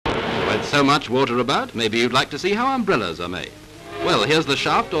so much water about, maybe you'd like to see how umbrellas are made. Well, here's the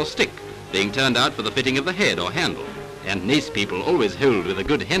shaft or stick being turned out for the fitting of the head or handle, and nice people always hold with a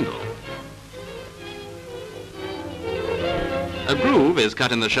good handle. A groove is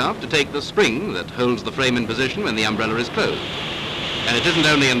cut in the shaft to take the spring that holds the frame in position when the umbrella is closed. And it isn't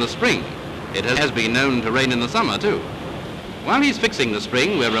only in the spring, it has been known to rain in the summer too. While he's fixing the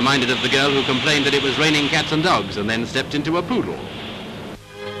spring, we're reminded of the girl who complained that it was raining cats and dogs and then stepped into a poodle.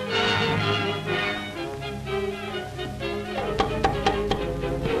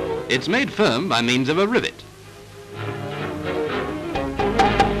 It's made firm by means of a rivet.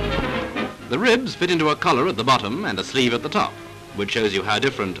 The ribs fit into a collar at the bottom and a sleeve at the top, which shows you how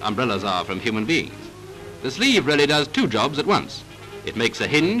different umbrellas are from human beings. The sleeve really does two jobs at once. It makes a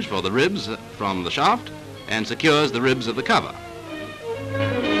hinge for the ribs from the shaft and secures the ribs of the cover.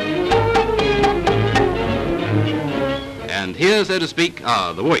 And here, so to speak,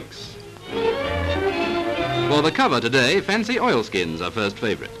 are the wicks. For the cover today, fancy oilskins are first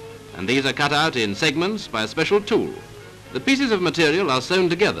favourite, and these are cut out in segments by a special tool. The pieces of material are sewn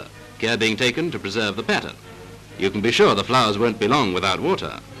together, care being taken to preserve the pattern. You can be sure the flowers won't be long without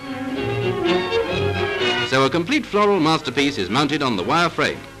water. So a complete floral masterpiece is mounted on the wire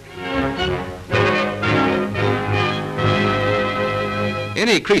frame.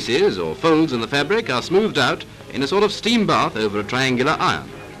 Any creases or folds in the fabric are smoothed out in a sort of steam bath over a triangular iron.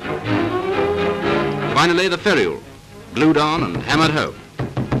 Finally, the ferrule, glued on and hammered home.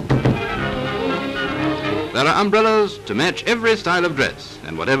 There are umbrellas to match every style of dress,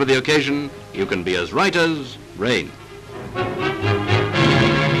 and whatever the occasion, you can be as right as rain.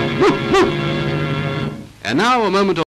 And now a moment